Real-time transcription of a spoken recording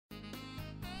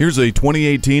Here's a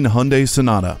 2018 Hyundai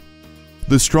Sonata.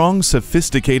 The strong,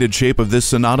 sophisticated shape of this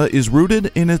Sonata is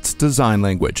rooted in its design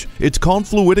language. It's called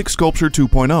Fluidic Sculpture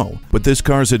 2.0, but this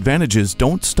car's advantages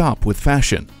don't stop with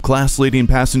fashion. Class-leading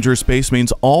passenger space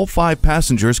means all 5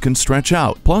 passengers can stretch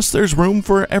out, plus there's room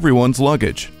for everyone's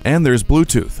luggage. And there's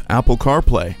Bluetooth, Apple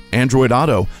CarPlay, Android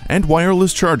Auto, and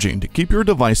wireless charging to keep your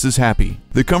devices happy.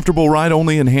 The comfortable ride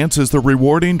only enhances the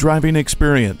rewarding driving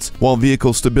experience, while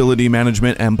vehicle stability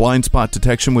management and blind spot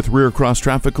detection with rear cross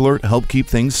traffic alert help keep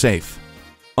things safe.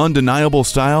 Undeniable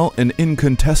style and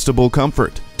incontestable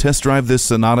comfort. Test drive this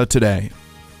Sonata today.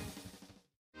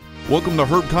 Welcome to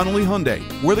Connolly Hyundai,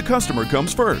 where the customer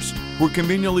comes first. We're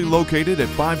conveniently located at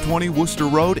 520 Worcester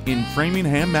Road in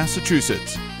Framingham,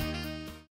 Massachusetts.